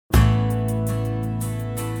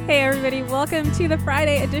Hey everybody, welcome to the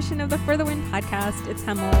Friday edition of the For the Win podcast. It's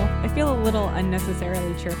Hemel. I feel a little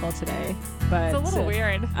unnecessarily cheerful today, but it's a little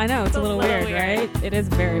weird. I know, it's a little weird, right? It is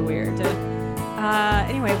very weird.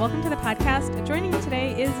 Anyway, welcome to the podcast. Joining me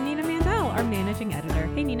today is Nina Mandel, our managing editor.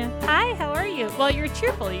 Hey Nina. Hi, how are you? Well, you're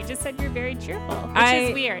cheerful. You just said you're very cheerful, which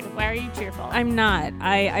is weird. Why are you cheerful? I'm not.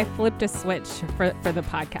 I flipped a switch for the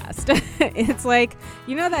podcast. It's like,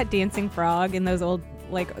 you know that dancing frog in those old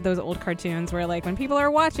cartoons where like when people are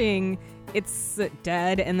watching, it's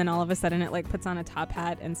dead, and then all of a sudden it like puts on a top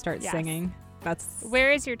hat and starts singing.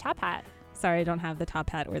 Where is your top hat? Sorry, I don't have the top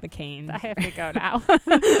hat or the cane. I have to go now.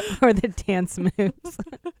 Or the dance moves.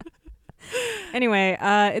 Anyway,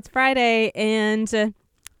 it's Friday, and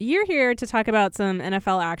you're here to talk about some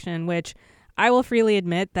NFL action, which I will freely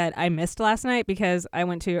admit that I missed last night because I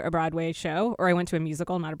went to a Broadway show, or I went to a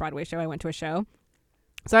musical, not a Broadway show. I went to a show.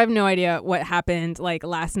 So I have no idea what happened like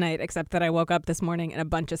last night, except that I woke up this morning and a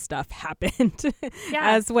bunch of stuff happened,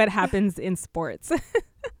 as what happens in sports.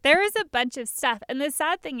 There is a bunch of stuff. And the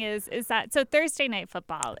sad thing is that Thursday night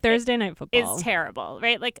football is terrible,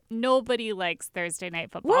 right? Like nobody likes Thursday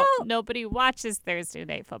night football. Well, nobody watches Thursday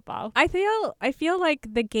night football. I feel like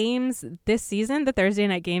the games this season, the Thursday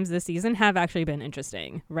night games this season have actually been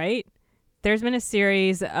interesting, right? There's been a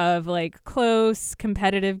series of like close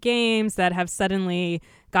competitive games that have suddenly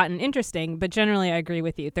gotten interesting. But generally, I agree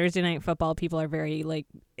with you. Thursday night football, people are very like,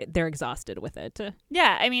 they're exhausted with it.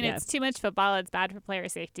 Yeah, I mean, it's too much football. It's bad for player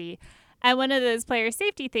safety. And one of those player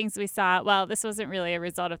safety things we saw, well, this wasn't really a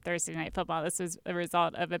result of Thursday night football. This was a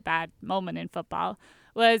result of a bad moment in football.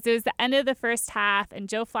 It was the end of the first half, and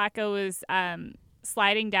Joe Flacco was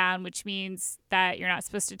sliding down, which means that you're not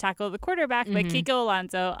supposed to tackle the quarterback. But Kiko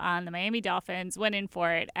Alonso on the Miami Dolphins went in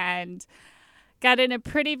for it and got in a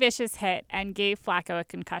pretty vicious hit and gave Flacco a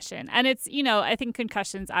concussion. And it's, I think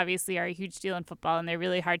concussions obviously are a huge deal in football, and they're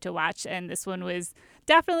really hard to watch. And this one was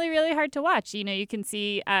definitely really hard to watch. You can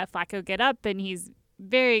see Flacco get up and he's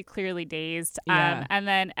very clearly dazed. And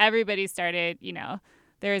then everybody started,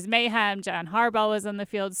 there was mayhem. John Harbaugh was on the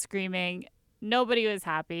field screaming. Nobody was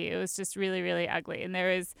happy. It was just really, really ugly. And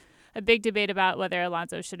there was a big debate about whether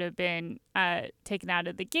Alonso should have been taken out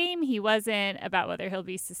of the game. He wasn't. About whether he'll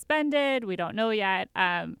be suspended. We don't know yet.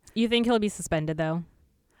 You think he'll be suspended, though?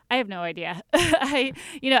 I have no idea. I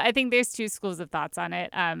think there's two schools of thoughts on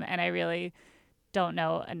it. And I really don't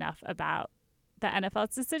know enough about the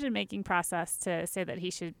NFL's decision-making process to say that he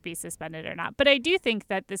should be suspended or not. But I do think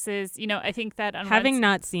that this is, I think that having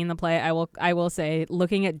not seen the play, I will say,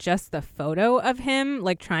 looking at just the photo of him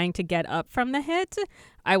like trying to get up from the hit,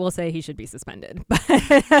 I will say he should be suspended.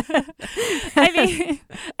 I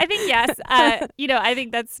think yes. I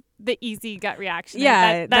think that's the easy gut reaction.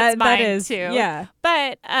 Yeah, that's mine that is, too. Yeah,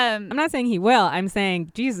 but I'm not saying he will. I'm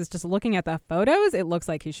saying, Jesus, just looking at the photos, it looks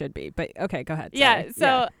like he should be. But okay, go ahead. Sorry. Yeah.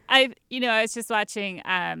 So I was just watching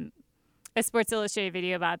a Sports Illustrated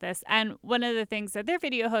video about this, and one of the things that their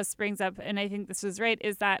video host brings up, and I think this was right,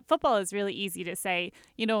 is that football is really easy to say,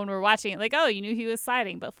 when we're watching it, like, oh, you knew he was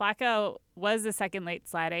sliding, but Flacco was the second late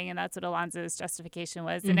sliding, and that's what Alonso's justification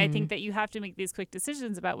was. And I think that you have to make these quick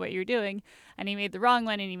decisions about what you're doing, and he made the wrong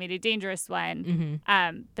one, and he made a dangerous one,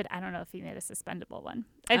 but I don't know if he made a suspendable one.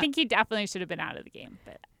 I think he definitely should have been out of the game,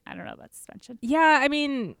 but I don't know about suspension. Yeah, I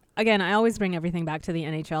mean, again, I always bring everything back to the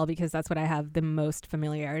NHL because that's what I have the most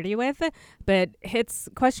familiarity with. But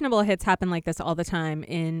questionable hits happen like this all the time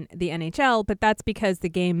in the NHL, but that's because the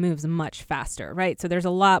game moves much faster, right? So there's a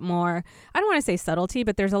lot more, I don't want to say subtlety,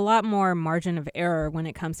 but there's a lot more margin of error when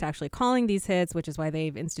it comes to actually calling these hits, which is why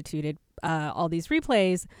they've instituted all these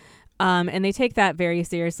replays. And they take that very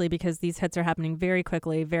seriously because these hits are happening very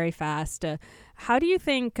quickly, very fast. How do you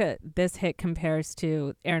think this hit compares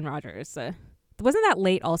to Aaron Rodgers? Wasn't that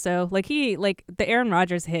late also? The Aaron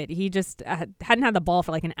Rodgers hit, he just hadn't had the ball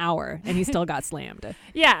for like an hour and he still got slammed.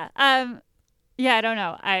 Yeah. Yeah, I don't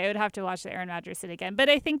know. I would have to watch the Aaron Rodgers hit again. But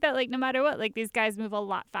I think that no matter what, these guys move a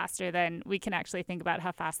lot faster than we can actually think about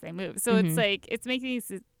how fast they move. So it's making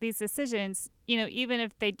these decisions, even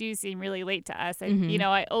if they do seem really late to us.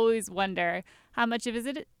 I always wonder how much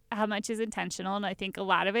is intentional. And I think a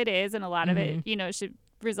lot of it is, and a lot of it, should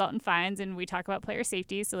result in fines. And we talk about player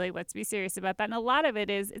safety. So let's be serious about that. And a lot of it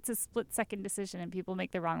is, it's a split second decision and people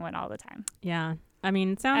make the wrong one all the time. Yeah. I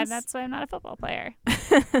mean, it sounds... And that's why I'm not a football player.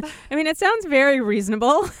 I mean, it sounds very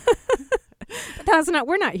reasonable. But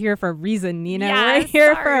we're not here for a reason, Nina. Yeah, we're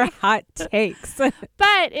here for hot takes. But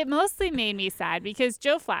it mostly made me sad because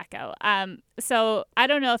Joe Flacco. So I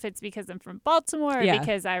don't know if it's because I'm from Baltimore or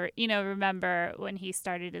because I, remember when he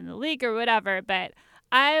started in the league or whatever. But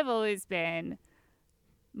I've always been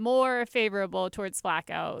more favorable towards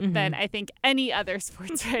Flacco than I think any other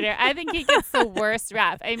sports writer. I think he gets the worst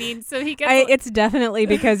rap. I mean, so he gets... It's definitely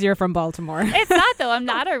because you're from Baltimore. It's not, though. I'm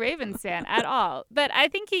not a Ravens fan at all. But I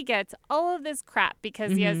think he gets all of this crap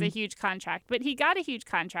because he has a huge contract. But he got a huge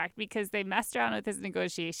contract because they messed around with his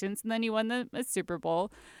negotiations, and then he won the Super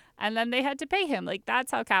Bowl. And then they had to pay him. Like,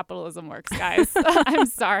 that's how capitalism works, guys. I'm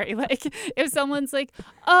sorry. Like, if someone's like,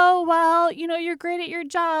 oh, well, you're great at your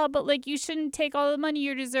job, but, like, you shouldn't take all the money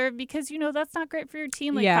you deserve because, that's not great for your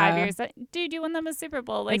team, 5 years. Dude, you win them a Super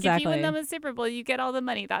Bowl. Like, if you win them a Super Bowl, you get all the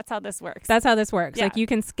money. That's how this works. Yeah. Like, you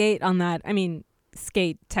can skate on that. I mean,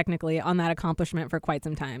 skate technically on that accomplishment for quite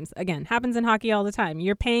some times. Again, happens in hockey all the time.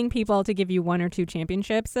 You're paying people to give you 1 or 2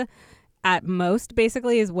 championships at most,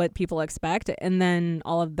 basically, is what people expect. And then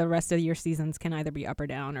all of the rest of your seasons can either be up or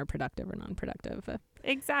down or productive or non-productive.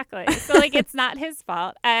 Exactly. So, like, it's not his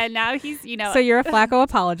fault. And now he's, So you're a Flacco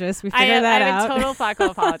apologist. We figured that out. I'm a total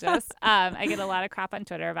Flacco apologist. I get a lot of crap on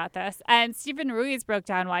Twitter about this. And Stephen Ruiz broke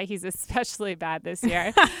down why he's especially bad this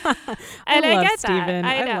year. And I get Steven. that.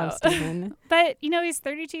 I love Steven. But, he's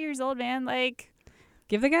 32 years old, man. Like,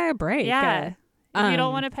 give the guy a break. Yeah. If you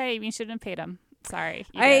don't want to pay him, you shouldn't have paid him. Sorry.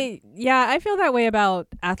 I feel that way about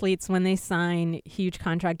athletes when they sign huge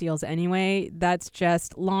contract deals anyway. That's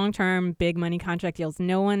just long-term, big money contract deals.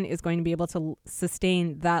 No one is going to be able to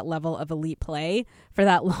sustain that level of elite play for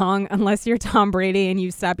that long unless you're Tom Brady and you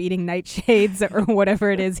stop eating nightshades or whatever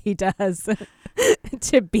it is he does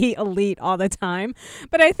to be elite all the time.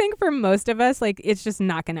 But I think for most of us, like, it's just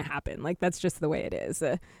not going to happen. Like, that's just the way it is.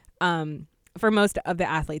 For most of the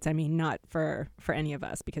athletes, I mean, not for any of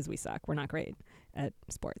us because we suck. We're not great at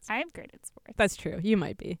sports. I'm great at sports. That's true. You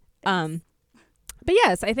might be. But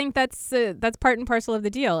yes, I think that's part and parcel of the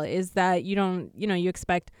deal is that you don't, you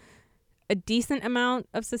expect a decent amount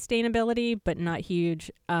of sustainability, but not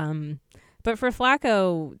huge. But for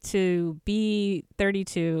Flacco to be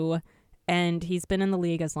 32 and he's been in the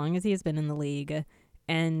league as long as he has been in the league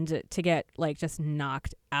and to get like just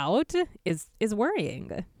knocked out is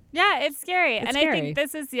worrying. Yeah, it's scary. I think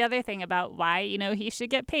this is the other thing about why, he should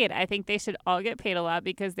get paid. I think they should all get paid a lot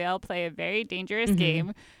because they all play a very dangerous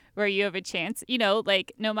game where you have a chance,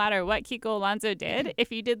 like no matter what Kiko Alonso did,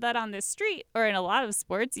 if you did that on the street or in a lot of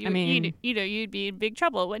sports, you'd be in big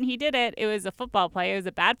trouble. When he did it, it was a football play. It was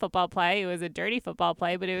a bad football play. It was a dirty football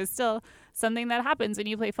play, but it was still something that happens when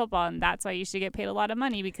you play football. And that's why you should get paid a lot of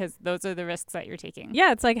money because those are the risks that you're taking.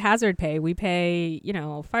 Yeah, it's like hazard pay. We pay,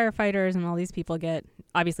 firefighters and all these people get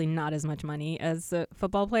obviously not as much money as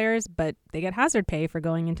football players, but they get hazard pay for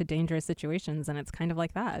going into dangerous situations. And it's kind of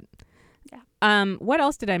like that. Yeah. What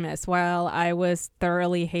else did I miss while I was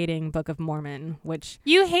thoroughly hating Book of Mormon, which...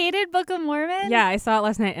 You hated Book of Mormon? Yeah, I saw it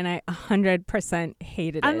last night and I 100%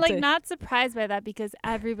 hated it. I'm like not surprised by that because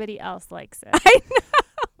everybody else likes it. I know.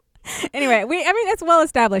 Anyway, it's well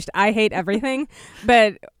established. I hate everything,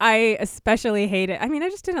 but I especially hate it. I mean, I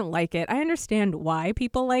just didn't like it. I understand why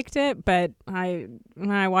people liked it, but I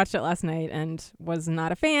watched it last night and was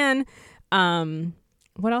not a fan.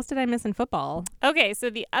 What else did I miss in football? Okay, so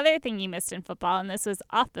the other thing you missed in football, and this was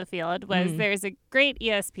off the field, was there's a great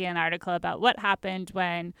ESPN article about what happened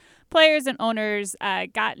when players and owners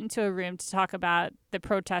got into a room to talk about the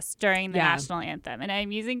protests during the national anthem. And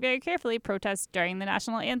I'm using very carefully protests during the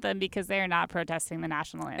national anthem because they are not protesting the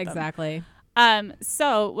national anthem. Exactly.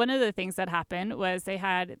 So one of the things that happened was they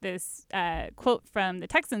had this quote from the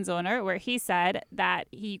Texans owner where he said that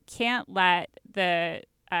he can't let the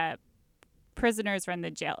prisoners run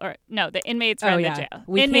the jail, or no, the inmates run the jail.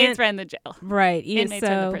 Inmates run the jail. Right. Inmates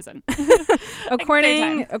run the prison.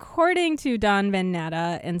 According to Don Van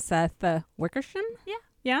Natta and Seth Wickersham.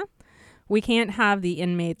 Yeah. We can't have the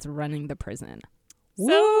inmates running the prison.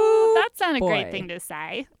 So that's not a great thing to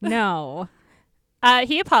say. No.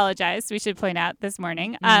 He apologized, we should point out, this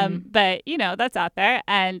morning. But, that's out there.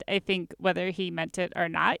 And I think whether he meant it or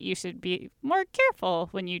not, you should be more careful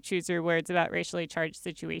when you choose your words about racially charged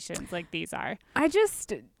situations like these are. I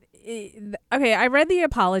read the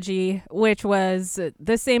apology, which was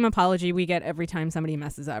the same apology we get every time somebody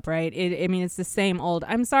messes up, right? It's the same old,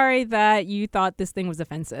 I'm sorry that you thought this thing was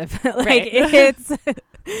offensive. It's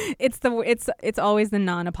always the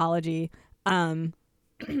non-apology.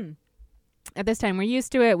 At this time, we're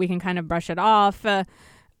used to it. We can kind of brush it off. But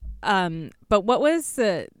what was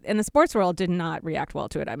in the sports world did not react well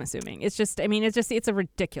to it, I'm assuming. It's a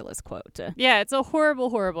ridiculous quote. Yeah, it's a horrible,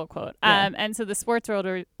 horrible quote. And so the sports world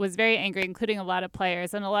was very angry, including a lot of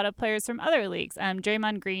players and a lot of players from other leagues.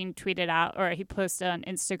 Draymond Green tweeted out, or he posted on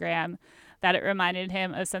Instagram, that it reminded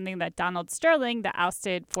him of something that Donald Sterling, the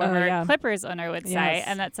ousted former Clippers owner, would say.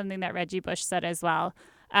 And that's something that Reggie Bush said as well.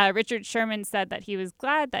 Richard Sherman said that he was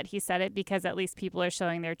glad that he said it because at least people are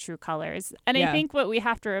showing their true colors. And Yeah. I think what we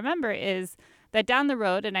have to remember is that down the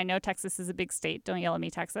road, and I know Texas is a big state, don't yell at me,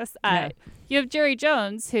 Texas, you have Jerry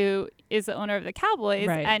Jones, who is the owner of the Cowboys,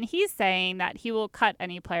 Right. and he's saying that he will cut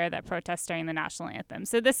any player that protests during the national anthem.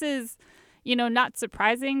 So this is, not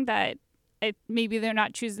surprising that maybe they're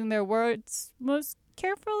not choosing their words most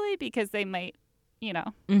carefully because they might,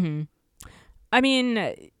 Mm-hmm. I mean,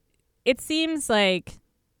 it seems like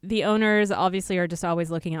the owners obviously are just always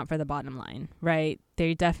looking out for the bottom line, right?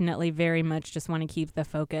 They definitely very much just want to keep the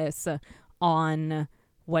focus on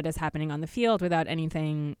what is happening on the field without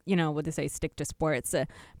anything, what they say, stick to sports.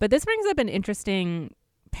 But this brings up an interesting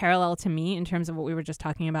parallel to me in terms of what we were just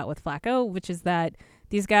talking about with Flacco, which is that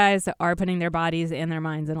these guys are putting their bodies and their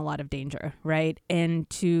minds in a lot of danger, right? And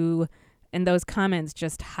those comments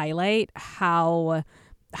just highlight how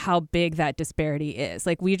big that disparity is.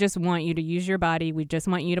 Like, we just want you to use your body. We just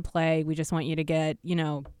want you to play. We just want you to get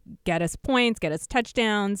us points, get us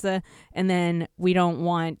touchdowns. And then we don't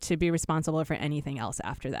want to be responsible for anything else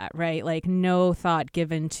after that, right? Like, no thought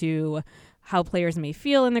given to how players may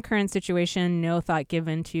feel in the current situation, no thought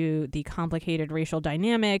given to the complicated racial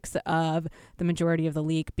dynamics of the majority of the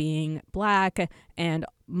league being black and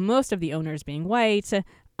most of the owners being white.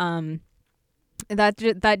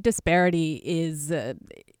 That disparity is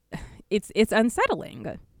it's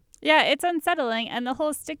unsettling. Yeah, it's unsettling. And the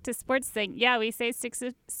whole stick to sports thing. Yeah, we say stick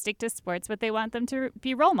to sports, but they want them to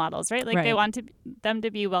be role models, right? Like Right. they want them to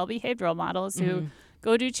be well-behaved role models who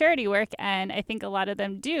go do charity work. And I think a lot of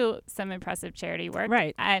them do some impressive charity work.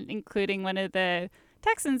 Right. And including one of the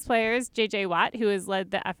Texans players, J.J. Watt, who has led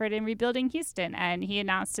the effort in rebuilding Houston. And he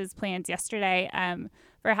announced his plans yesterday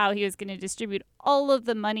for how he was going to distribute all of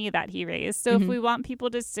the money that he raised. So if we want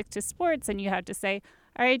people to stick to sports, and you have to say,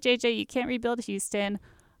 all right, JJ, you can't rebuild Houston.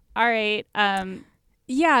 All right.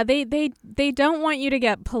 Yeah, they don't want you to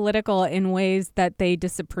get political in ways that they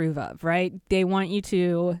disapprove of, right? They want you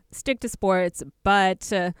to stick to sports,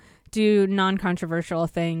 but do non-controversial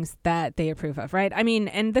things that they approve of, right? I mean,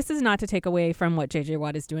 and this is not to take away from what J.J.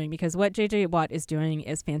 Watt is doing, because what J.J. Watt is doing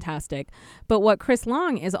is fantastic. But what Chris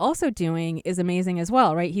Long is also doing is amazing as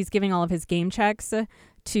well, right? He's giving all of his game checks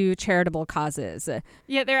to charitable causes.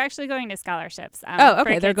 Yeah, they're actually going to scholarships.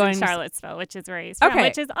 Okay. For They're kids going in to Charlottesville, which is where he's from, Okay.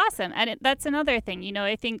 which is awesome. And that's another thing.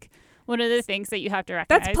 I think one of the things that you have to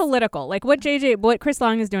recognize. That's political. Like what Chris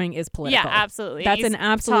Long is doing is political. Yeah, absolutely. That's He's an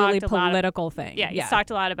absolutely talked a lot political thing. Yeah, he's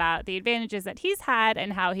talked a lot about the advantages that he's had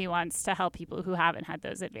and how he wants to help people who haven't had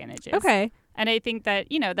those advantages. Okay. And I think that,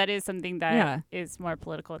 that is something that is more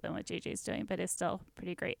political than what JJ's doing, but is still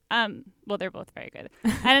pretty great. Well, they're both very good.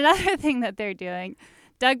 And another thing that they're doing,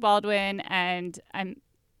 Doug Baldwin and I'm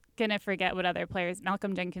going to forget what other players,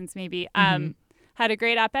 Malcolm Jenkins maybe, had a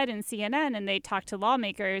great op-ed in CNN, and they talked to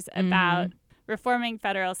lawmakers about reforming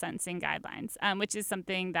federal sentencing guidelines, which is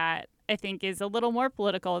something that I think is a little more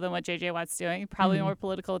political than what J.J. Watt's doing, probably more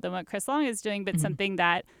political than what Chris Long is doing, but something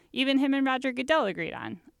that even him and Roger Goodell agreed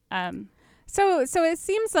on. So it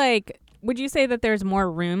seems like, would you say that there's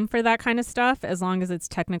more room for that kind of stuff as long as it's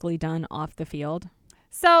technically done off the field?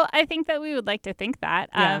 So I think that we would like to think that,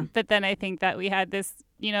 Yeah. but then I think that we had this,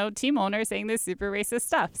 team owner saying this super racist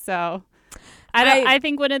stuff. So I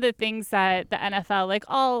think one of the things that the NFL, like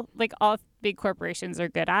all big corporations, are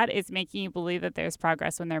good at is making you believe that there's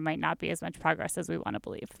progress when there might not be as much progress as we want to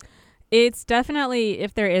believe. It's definitely,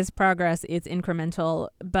 if there is progress, it's incremental.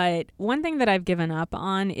 But one thing that I've given up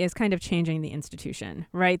on is kind of changing the institution,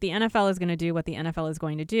 right? The NFL is going to do what the NFL is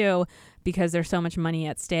going to do because there's so much money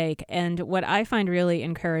at stake. And what I find really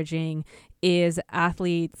encouraging is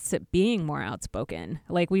athletes being more outspoken.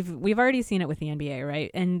 Like we've already seen it with the NBA,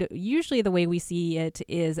 right? And usually the way we see it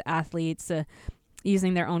is athletes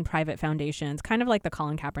using their own private foundations, kind of like the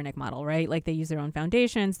Colin Kaepernick model, right? Like they use their own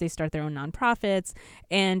foundations, they start their own nonprofits,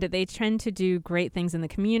 and they tend to do great things in the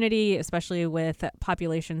community, especially with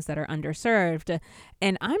populations that are underserved.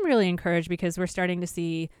 And I'm really encouraged because we're starting to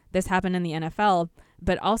see this happen in the NFL,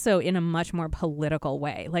 but also in a much more political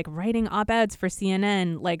way, like writing op-eds for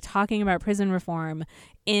CNN, like talking about prison reform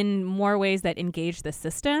in more ways that engage the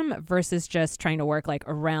system versus just trying to work like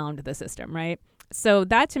around the system, right? So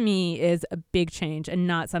that to me is a big change and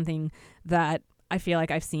not something that I feel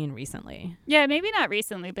like I've seen recently. Yeah, maybe not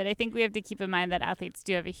recently, but I think we have to keep in mind that athletes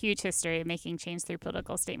do have a huge history of making change through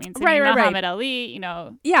political statements. Right. Muhammad Ali,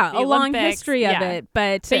 Yeah, the a long Olympics, history of it.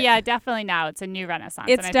 But yeah, definitely now it's a new renaissance.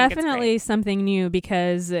 It's and I think definitely something new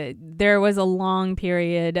because there was a long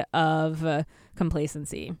period of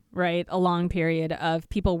complacency, right? A long period of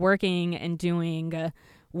people working and doing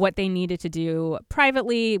what they needed to do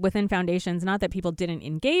privately within foundations. Not that people didn't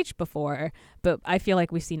engage before, but I feel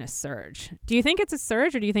like we've seen a surge. Do you think it's a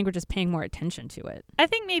surge, or do you think we're just paying more attention to it? I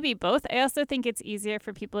think maybe both. I also think it's easier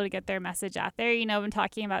for people to get their message out there. You know, I'm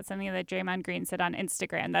talking about something that Draymond Green said on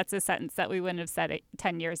Instagram. That's a sentence that we wouldn't have said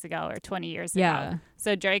 10 years ago or 20 years ago.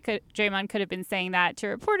 So Draymond could have been saying that to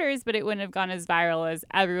reporters, but it wouldn't have gone as viral as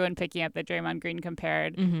everyone picking up that Draymond Green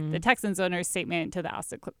compared the Texans owner's statement to the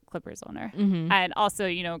Austin Clippers owner. And also,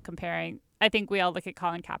 you know, comparing, I think we all look at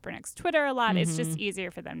Colin Kaepernick's Twitter a lot. It's just easier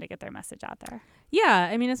for them to get their message out there. Yeah,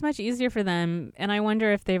 I mean, it's much easier for them. And I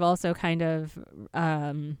wonder if they've also kind of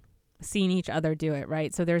seen each other do it,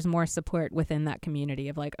 right? So there's more support within that community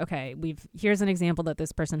of like, okay, here's an example that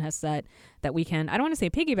this person has set that we can, I don't want to say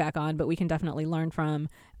piggyback on, but we can definitely learn from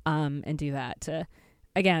and do that.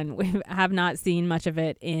 Again, we have not seen much of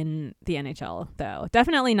it in the NHL, though.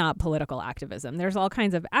 Definitely not political activism. There's all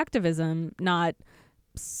kinds of activism, not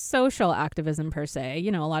social activism per se.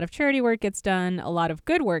 You know, a lot of charity work gets done, a lot of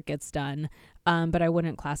good work gets done, but I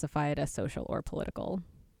wouldn't classify it as social or political.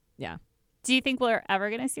 Yeah. Do you think we're ever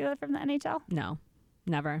going to see that from the NHL? No,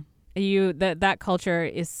 never. That culture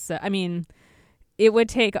is, I mean, it would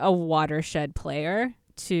take a watershed player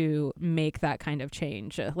to make that kind of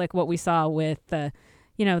change. Like what we saw with the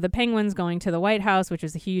Penguins going to the White House, which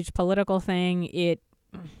is a huge political thing. It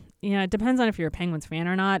depends on if you're a Penguins fan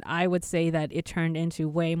or not. I would say that it turned into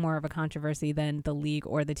way more of a controversy than the league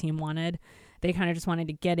or the team wanted. They kind of just wanted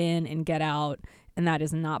to get in and get out, and that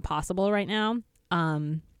is not possible right now.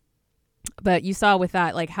 But you saw with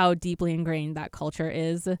that, like how deeply ingrained that culture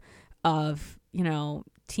is of, you know,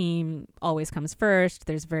 team always comes first.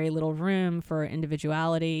 There's very little room for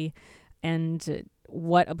individuality, and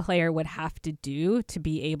what a player would have to do to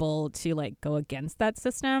be able to like go against that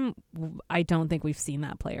system. I don't think we've seen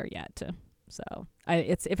that player yet. So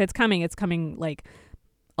if it's coming like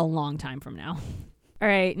a long time from now. All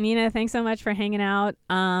right, Nina, thanks so much for hanging out.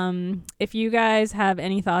 If you guys have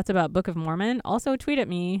any thoughts about Book of Mormon, also tweet at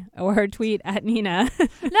me or tweet at Nina.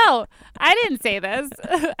 No, I didn't say this.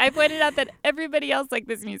 I pointed out that everybody else liked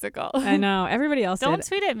this musical. I know, everybody else Don't did.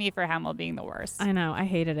 tweet at me for Hamill being the worst. I know, I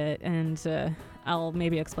hated it, and I'll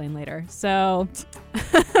maybe explain later. So...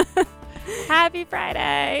 Happy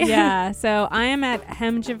Friday. Yeah, so I am at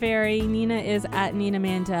Hemjavari. Nina is at Nina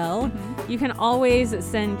Mandel. You can always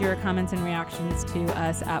send your comments and reactions to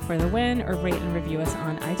us at For the Win or rate and review us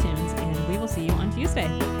on iTunes, and we will see you on Tuesday.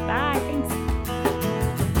 Bye. Thanks.